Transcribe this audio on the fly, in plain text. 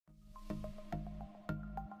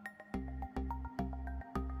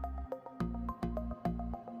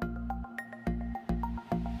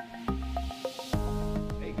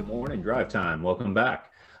morning, Drive Time. Welcome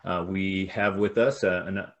back. We have with us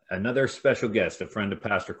another special guest, a friend of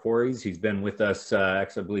Pastor Corey's. He's been with us,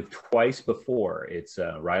 actually, I believe, twice before. It's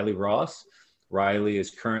Riley Ross. Riley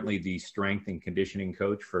is currently the strength and conditioning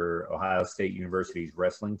coach for Ohio State University's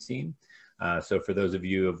wrestling team. So for those of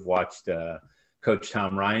you who have watched Coach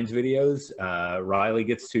Tom Ryan's videos, Riley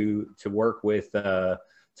gets to work with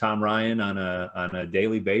Tom Ryan on a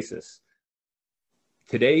daily basis.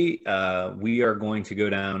 Today, we are going to go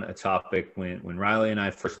down a topic. When Riley and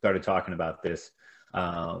I first started talking about this,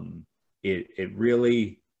 it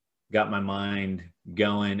really got my mind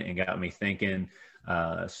going and got me thinking.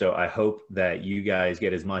 So I hope that you guys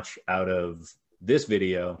get as much out of this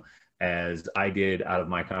video as I did out of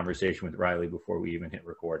my conversation with Riley before we even hit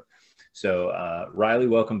record. So Riley,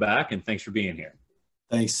 welcome back, and thanks for being here.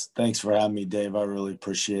 Thanks for having me, Dave. I really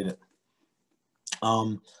appreciate it.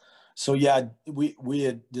 So yeah, we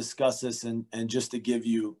had discussed this, and just to give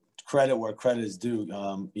you credit where credit is due,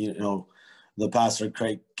 the pastor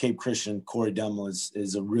at Cape Christian, Corey Demel,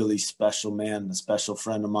 is a really special man, a special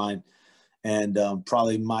friend of mine, and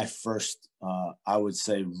probably my first, I would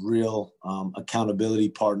say, real accountability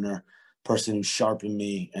partner, person who sharpened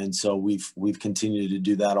me. And so we've continued to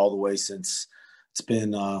do that all the way since it's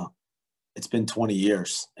been 20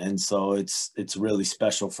 years. And so it's really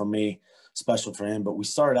special for me, special for him. But we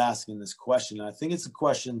started asking this question, and I think it's a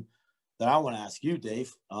question that I want to ask you,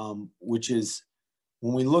 Dave, which is,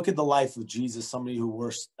 when we look at the life of Jesus, somebody who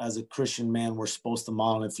we're, as a Christian man, we're supposed to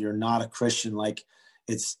model. If you're not a Christian, like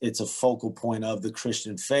it's a focal point of the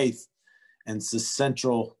Christian faith, and it's the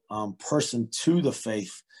central person to the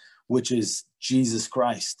faith, which is Jesus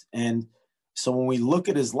Christ. And so when we look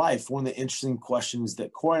at his life, one of the interesting questions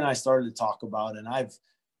that Corey and I started to talk about, and I've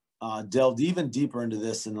delved even deeper into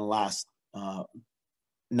this in the last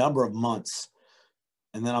number of months,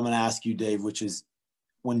 and then I'm going to ask you, Dave, which is,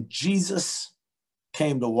 when Jesus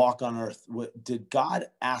came to walk on earth, did God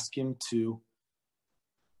ask him to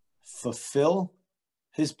fulfill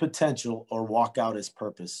his potential or walk out his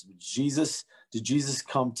purpose? Did Jesus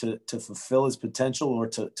come to fulfill his potential or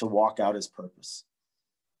to walk out his purpose?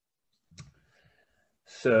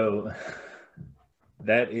 So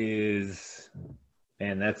that is,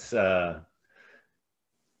 and that's a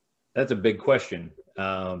big question,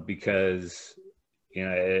 because,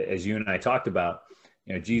 as you and I talked about,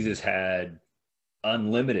 Jesus had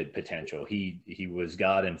unlimited potential. He was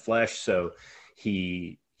God in flesh, so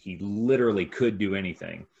he literally could do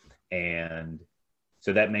anything, and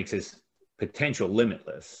so that makes his potential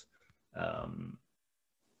limitless.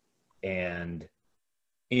 And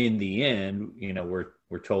in the end,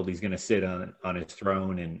 we're told he's going to sit on his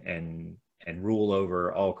throne and rule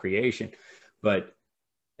over all creation. But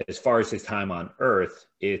as far as his time on earth,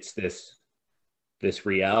 it's this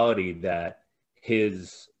reality that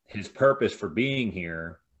his purpose for being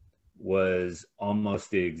here was almost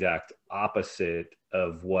the exact opposite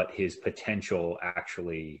of what his potential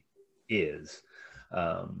actually is.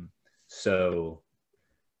 So,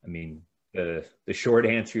 I mean, the short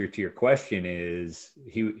answer to your question is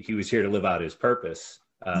he was here to live out his purpose,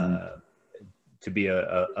 to be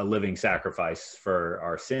a living sacrifice for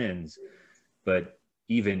our sins. But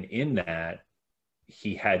even in that,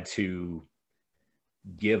 he had to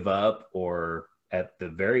give up, or at the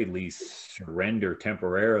very least surrender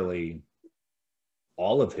temporarily,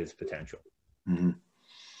 all of his potential. Mm-hmm.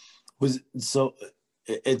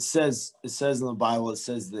 It says in the Bible, it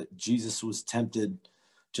says that Jesus was tempted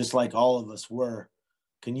just like all of us were.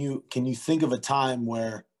 Can you think of a time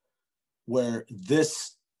where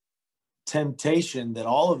this temptation that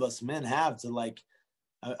all of us men have to, like,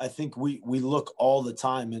 I think we look all the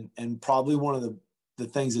time, and probably one of the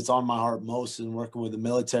things that's on my heart most in working with the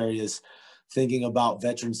military is thinking about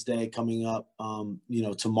Veterans Day coming up,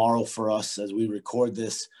 tomorrow for us as we record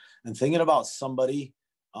this, and thinking about somebody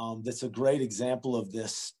that's a great example of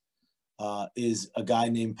this, is a guy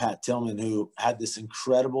named Pat Tillman, who had this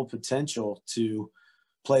incredible potential to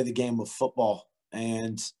play the game of football.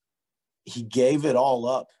 And he gave it all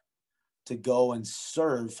up to go and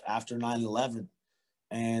serve after 9/11.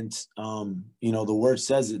 And, the word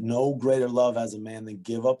says that no greater love has a man than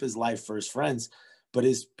give up his life for his friends. But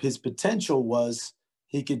his potential was,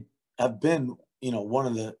 he could have been, one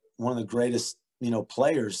of the greatest,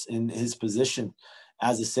 players in his position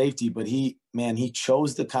as a safety. But he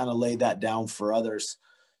chose to kind of lay that down for others.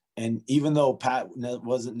 And even though Pat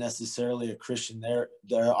wasn't necessarily a Christian, there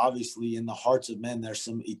obviously in the hearts of men, there's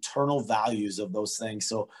some eternal values of those things.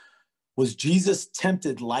 So was Jesus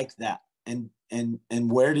tempted like that? And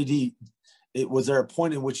where did was there a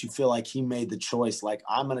point in which you feel like he made the choice, like,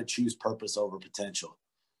 I'm going to choose purpose over potential?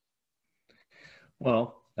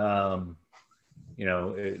 Well, You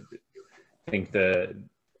know, I think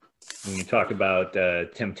when you talk about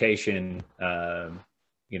temptation,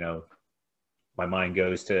 you know, my mind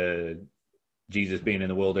goes to Jesus being in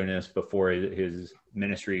the wilderness before his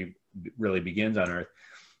ministry really begins on earth.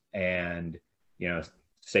 And, you know,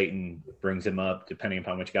 Satan brings him up, depending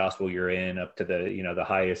upon which gospel you're in, up to the, you know, the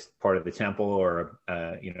highest part of the temple, or,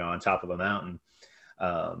 you know, on top of a mountain.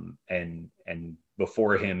 And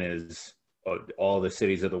before him is all the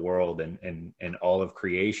cities of the world and all of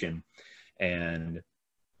creation. And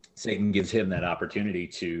Satan gives him that opportunity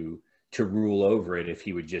to rule over it if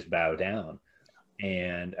he would just bow down.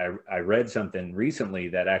 And I read something recently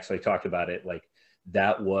that actually talked about it, like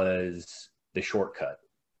that was the shortcut.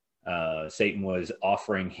 Satan was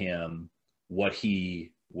offering him what his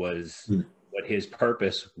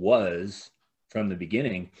purpose was from the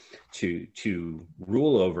beginning, to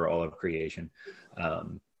rule over all of creation,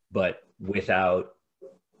 but without,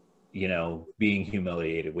 you know, being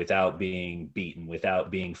humiliated, without being beaten,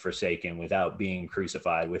 without being forsaken, without being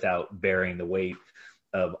crucified, without bearing the weight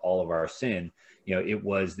of all of our sin. You know, it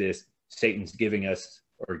was this, Satan's giving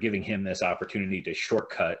him this opportunity to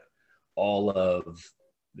shortcut all of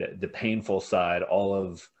the painful side, all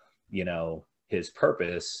of, you know, his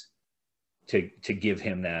purpose, to give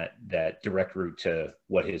him that direct route to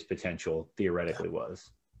what his potential theoretically was.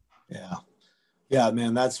 Yeah,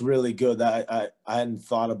 man, that's really good. I hadn't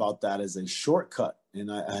thought about that as a shortcut.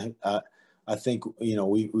 And I think, you know,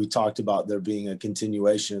 we talked about there being a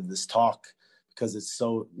continuation of this talk, because it's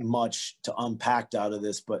so much to unpack out of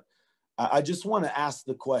this. But I just want to ask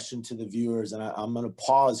the question to the viewers, and I'm going to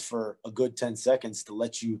pause for a good 10 seconds to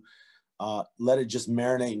let you let it just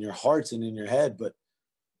marinate in your hearts and in your head. But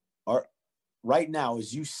right now,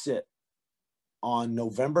 as you sit on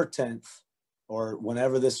November 10th, or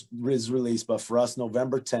whenever this is released, but for us,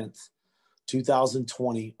 November 10th,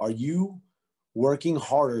 2020, are you working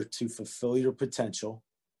harder to fulfill your potential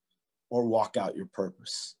or walk out your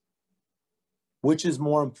purpose? Which is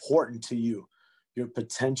more important to you, your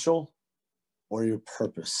potential or your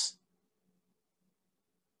purpose?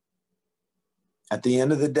 At the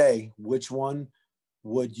end of the day, which one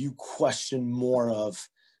would you question more of?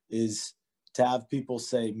 Is to have people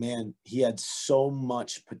say, man, he had so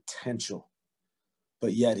much potential,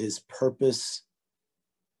 but yet his purpose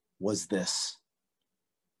was this.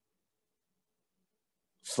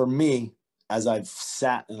 For me, as I've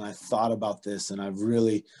sat and I thought about this and I've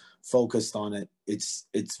really focused on it, it's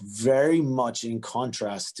very much in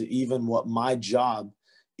contrast to even what my job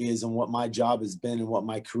is and what my job has been and what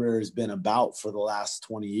my career has been about for the last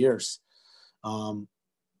 20 years.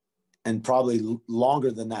 And probably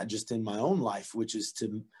longer than that just in my own life, which is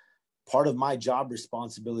part of my job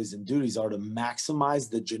responsibilities and duties are to maximize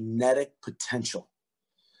the genetic potential.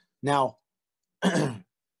 Now, to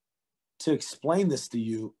explain this to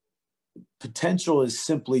you, potential is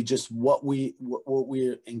simply just what we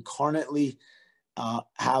incarnately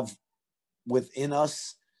have within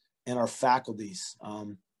us and our faculties.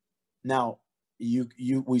 Now,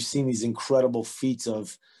 we've seen these incredible feats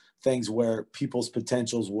of things where people's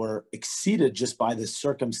potentials were exceeded just by the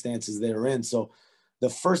circumstances they were in. So the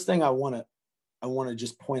first thing I want to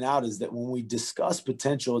just point out is that when we discuss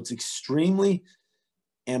potential, it's extremely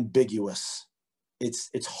ambiguous.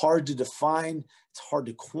 It's hard to define, it's hard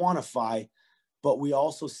to quantify, but we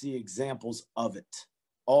also see examples of it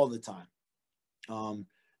all the time.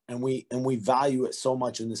 And we value it so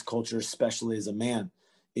much in this culture, especially as a man.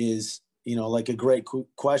 Is, you know, like a great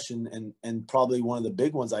question, and probably one of the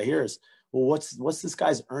big ones I hear is, well, what's this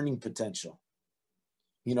guy's earning potential?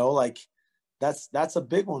 You know, like that's a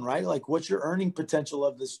big one, right? Like, what's your earning potential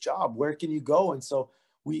of this job? Where can you go? And so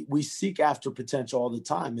we seek after potential all the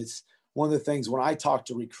time. It's one of the things when I talk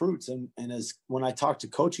to recruits and when I talk to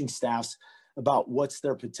coaching staffs about what's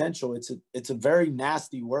their potential, it's a very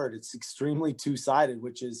nasty word. It's extremely two-sided,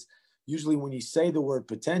 which is usually when you say the word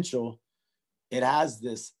potential, it has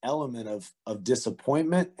this element of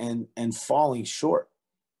disappointment and falling short.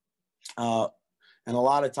 And a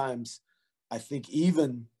lot of times, I think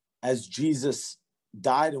even as Jesus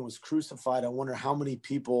died and was crucified, I wonder how many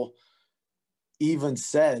people even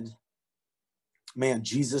said, man,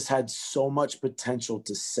 Jesus had so much potential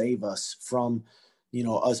to save us from, you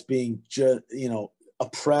know, us being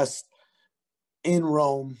oppressed in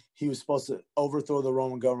Rome. He was supposed to overthrow the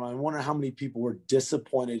Roman government. I wonder how many people were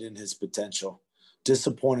disappointed in his potential,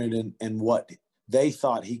 disappointed in what they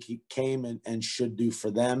thought he came and should do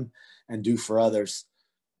for them and do for others.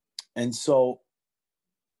 And so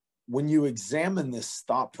when you examine this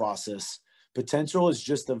thought process, potential is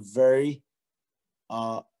just a very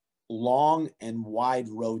long and wide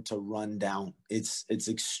road to run down. It's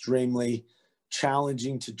extremely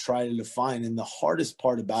challenging to try to define. And the hardest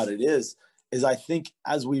part about it is I think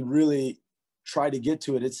as we really try to get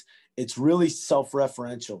to it, it's really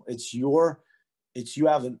self-referential. It's you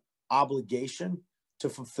have an obligation to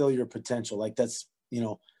fulfill your potential. Like that's,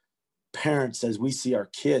 parents, as we see our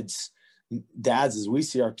kids, dads, as we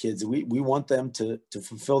see our kids, we want them to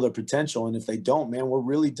fulfill their potential. And if they don't, man, we're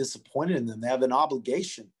really disappointed in them. They have an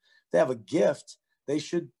obligation. They have a gift.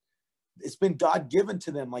 It's been God given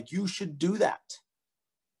to them. Like, you should do that.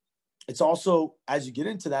 It's also, as you get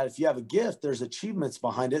into that, if you have a gift, there's achievements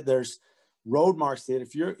behind it. There's road marks that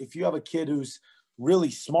if you have a kid who's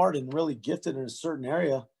really smart and really gifted in a certain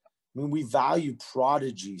area, I mean, we value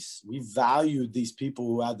prodigies. We value these people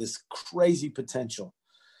who have this crazy potential.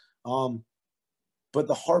 But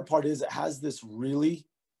the hard part is it has this really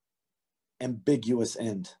ambiguous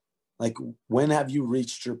end. Like, when have you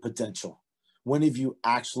reached your potential? When have you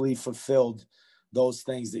actually fulfilled those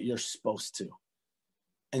things that you're supposed to?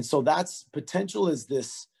 And so potential is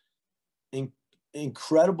this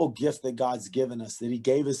incredible gift that God's given us, that he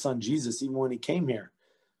gave his son Jesus even when he came here.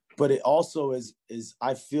 But it also is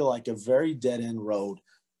I feel like a very dead end road.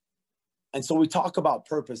 And so we talk about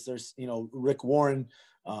purpose. There's, Rick Warren,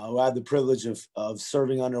 who I had the privilege of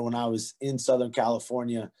serving under when I was in Southern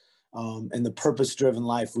California, and the purpose-driven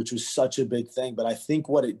life, which was such a big thing. But I think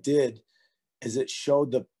what it did is it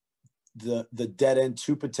showed the dead end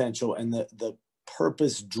to potential and the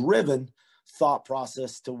purpose-driven thought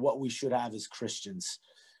process to what we should have as Christians.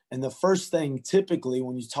 And the first thing, typically,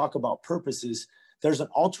 when you talk about purpose, is there's an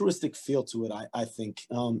altruistic feel to it. I think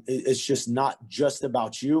it's just not just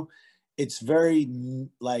about you. It's very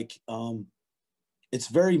it's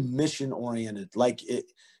very mission oriented. Like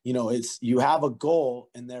you have a goal,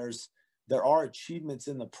 and there are achievements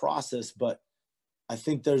in the process, but I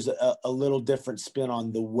think there's a little different spin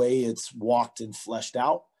on the way it's walked and fleshed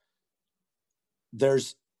out.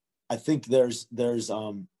 I think there's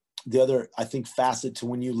the other, I think, facet to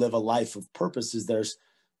when you live a life of purpose is there's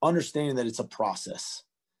understanding that it's a process,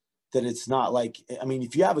 that it's not like, I mean,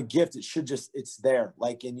 if you have a gift, it's there,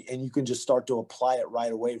 like, and you can just start to apply it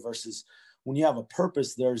right away, versus when you have a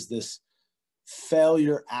purpose, there's this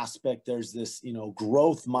failure aspect. There's this,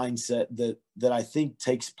 growth mindset that I think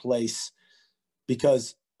takes place,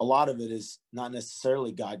 because a lot of it is not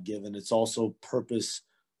necessarily God-given. It's also purpose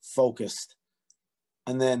focused.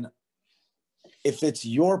 And then if it's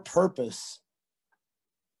your purpose,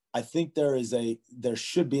 I think there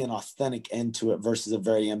should be an authentic end to it versus a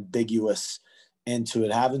very ambiguous end to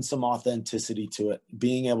it, having some authenticity to it,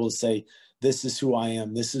 being able to say, this is who I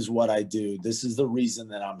am, this is what I do, this is the reason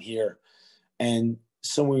that I'm here. And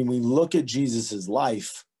so when we look at Jesus's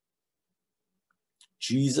life,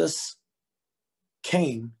 Jesus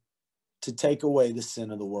came to take away the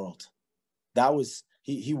sin of the world. That was,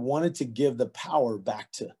 he wanted to give the power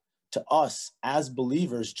back to us as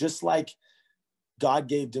believers, just like God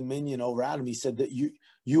gave dominion over Adam. He said that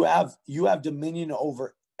you have dominion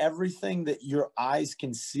over everything that your eyes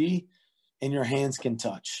can see and your hands can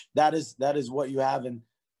touch. That is what you have. And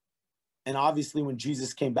obviously when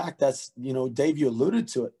Jesus came back, that's, Dave, you alluded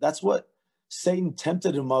to it. That's what Satan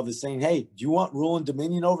tempted him of, is saying, hey, do you want rule and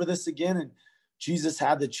dominion over this again? And Jesus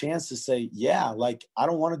had the chance to say, yeah, like, I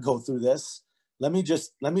don't want to go through this. Let me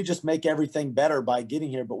just make everything better by getting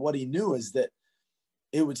here. But what he knew is that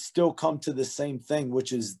it would still come to the same thing,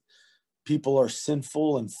 which is people are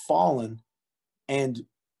sinful and fallen, and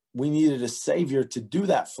we needed a savior to do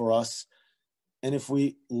that for us. And if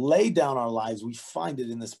we lay down our lives, we find it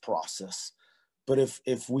in this process. But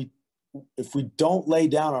if we don't lay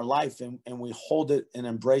down our life and we hold it and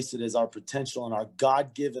embrace it as our potential and our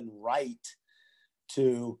God-given right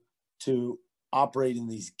to operate in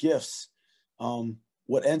these gifts,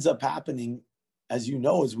 what ends up happening, as you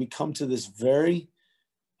know, is we come to this very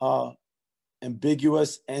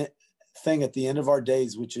ambiguous thing at the end of our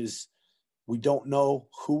days, which is we don't know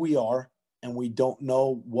who we are and we don't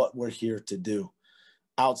know what we're here to do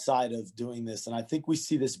outside of doing this. And I think we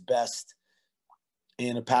see this best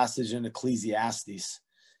in a passage in Ecclesiastes,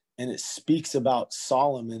 and it speaks about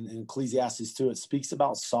Solomon in Ecclesiastes 2. It speaks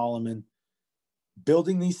about Solomon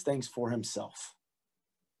building these things for himself.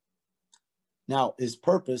 Now, his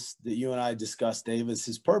purpose that you and I discussed, Davis,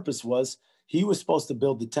 his purpose was he was supposed to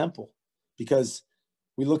build the temple, because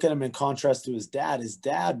we look at him in contrast to his dad. His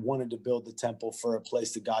dad wanted to build the temple for a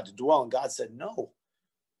place to God to dwell. And God said, no,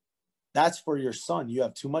 that's for your son. You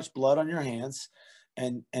have too much blood on your hands.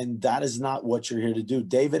 And that is not what you're here to do.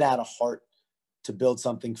 David had a heart to build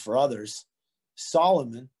something for others.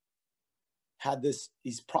 Solomon had this,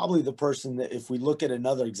 he's probably the person that, if we look at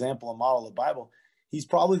another example, a model of the Bible, he's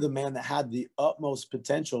probably the man that had the utmost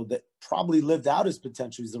potential, that probably lived out his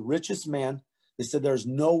potential. He's the richest man. They said there's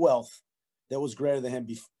no wealth that was greater than him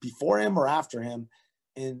before him or after him.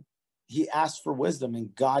 And he asked for wisdom,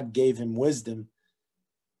 and God gave him wisdom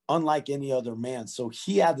unlike any other man. So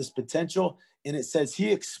he had this potential, and it says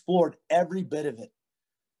he explored every bit of it.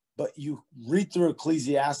 But you read through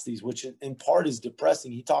Ecclesiastes, which in part is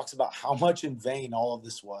depressing. He talks about how much in vain all of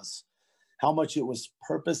this was, how much it was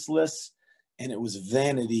purposeless, and it was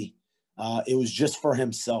vanity. It was just for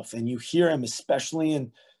himself. And you hear him, especially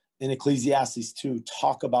in Ecclesiastes 2,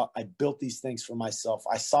 talk about, I built these things for myself.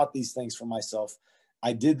 I sought these things for myself.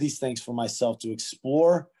 I did these things for myself, to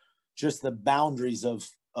explore just the boundaries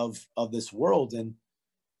of this world. And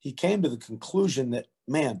he came to the conclusion that,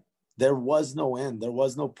 man, there was no end. There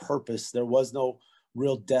was no purpose. There was no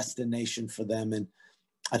real destination for them. And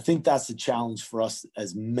I think that's the challenge for us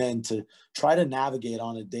as men, to try to navigate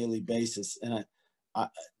on a daily basis. And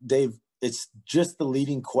Dave, it's just the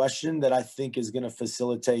leading question that I think is going to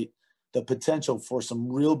facilitate the potential for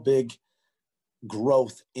some real big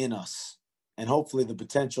growth in us. And hopefully the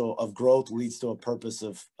potential of growth leads to a purpose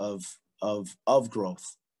of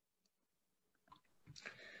growth.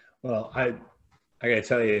 Well, I got to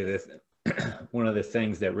tell you this. One of the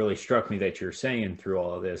things that really struck me that you're saying through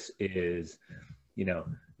all of this is,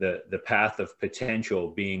 the path of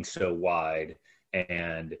potential being so wide,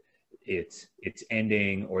 and its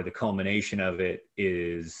ending, or the culmination of it,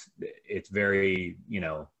 is, it's very,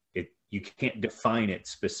 you can't define it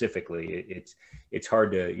specifically. It's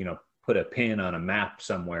hard to, put a pin on a map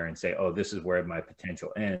somewhere and say, oh, this is where my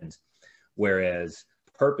potential ends. Whereas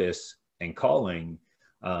purpose and calling,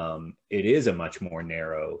 it is a much more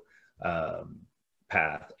narrow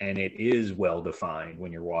path, and it is well defined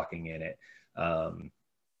when you're walking in it.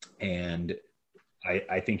 And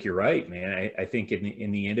I think you're right, man. I think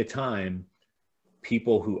in the end of time,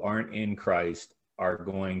 people who aren't in Christ are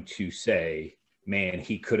going to say, man,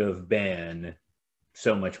 he could have been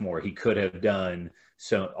so much more. He could have done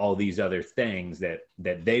all these other things that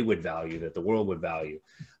they would value, that the world would value.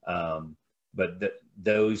 But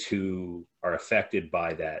those who are affected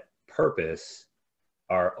by that purpose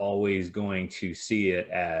are always going to see it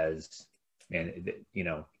as, man,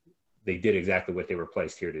 they did exactly what they were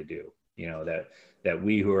placed here to do. That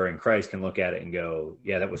we who are in Christ can look at it and go,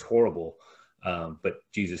 yeah, that was horrible. But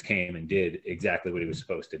Jesus came and did exactly what he was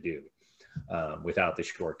supposed to do, without the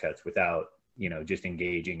shortcuts, without, just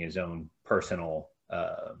engaging his own personal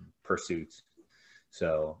pursuits.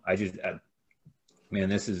 So man,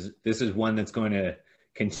 this is one that's going to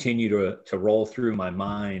continue to roll through my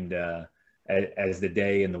mind as the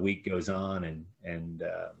day and the week goes on, and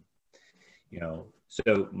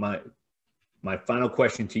so my final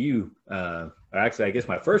question to you, or actually, I guess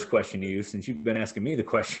my first question to you, since you've been asking me the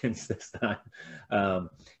questions this time,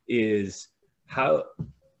 is how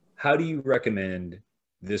do you recommend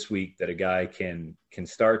this week that a guy can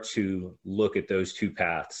start to look at those two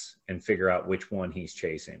paths and figure out which one he's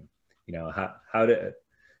chasing?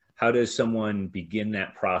 How does someone begin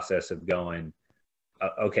that process of going,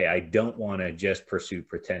 okay, I don't want to just pursue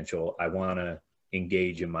potential. I want to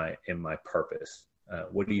engage in my purpose.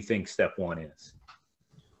 What do you think step one is?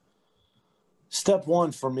 Step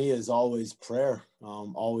one for me is always prayer,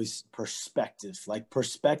 always perspective. Like,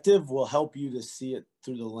 perspective will help you to see it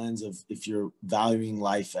through the lens of, if you're valuing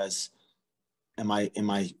life as, am I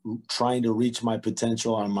trying to reach my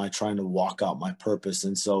potential, or am I trying to walk out my purpose?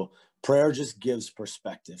 And so prayer just gives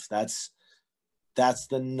perspective. That's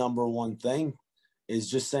the number one thing, is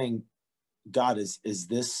just saying, God, is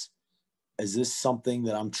this something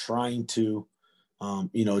that I'm trying to,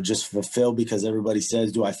 just fulfill because everybody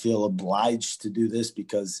says? Do I feel obliged to do this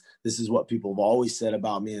because this is what people have always said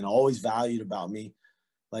about me and always valued about me?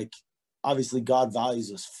 Like, obviously God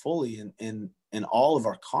values us fully in all of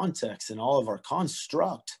our context and all of our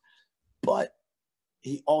construct, but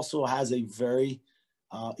he also has he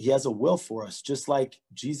has a will for us. Just like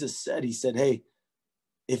Jesus said, he said, hey,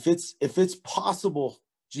 if it's possible,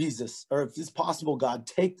 Jesus, or if it's possible, God,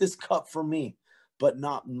 take this cup from me, but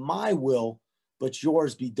not my will, but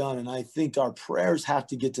yours be done. And I think our prayers have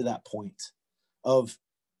to get to that point of,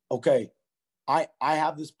 okay, I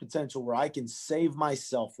have this potential where I can save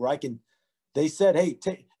myself, where they said, hey,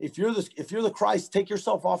 if you're the Christ, take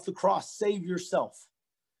yourself off the cross, save yourself.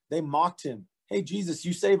 They mocked him. Hey, Jesus,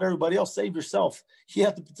 you save everybody else, save yourself. He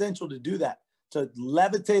had the potential to do that, to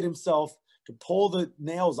levitate himself, to pull the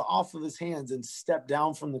nails off of his hands and step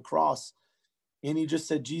down from the cross. And he just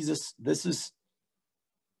said, Jesus, this is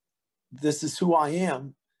who I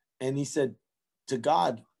am. And he said to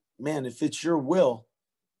God, man, if it's your will,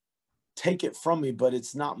 take it from me, but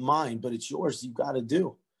it's not mine, but it's yours. You got to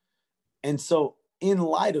do. And so in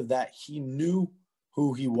light of that, he knew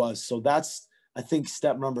who he was. So that's, I think,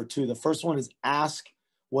 step number 2. The first one is ask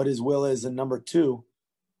what his will is. And number 2,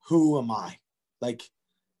 who am I? Like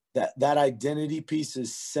that identity piece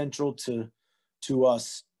is central to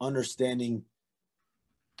us understanding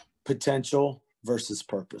potential versus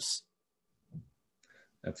purpose.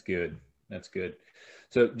 That's good. That's good.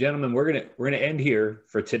 So, gentlemen, we're gonna end here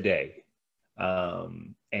for today,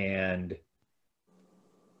 and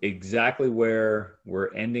exactly where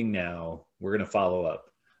we're ending now, we're gonna follow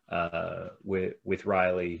up with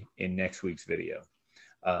Riley in next week's video.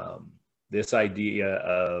 This idea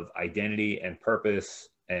of identity and purpose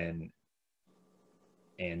and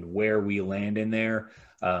where we land in there.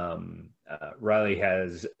 Riley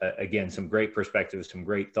has again some great perspectives, some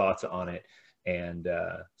great thoughts on it. And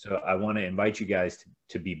so I want to invite you guys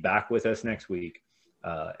to be back with us next week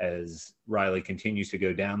as Riley continues to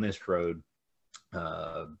go down this road.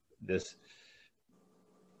 This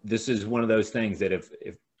is one of those things that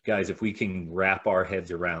if we can wrap our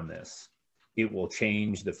heads around this, it will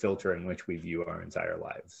change the filter in which we view our entire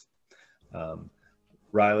lives.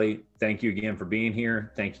 Riley, thank you again for being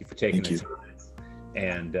here. Thank you for taking the time.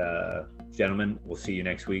 And gentlemen, we'll see you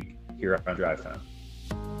next week here on Drive Time.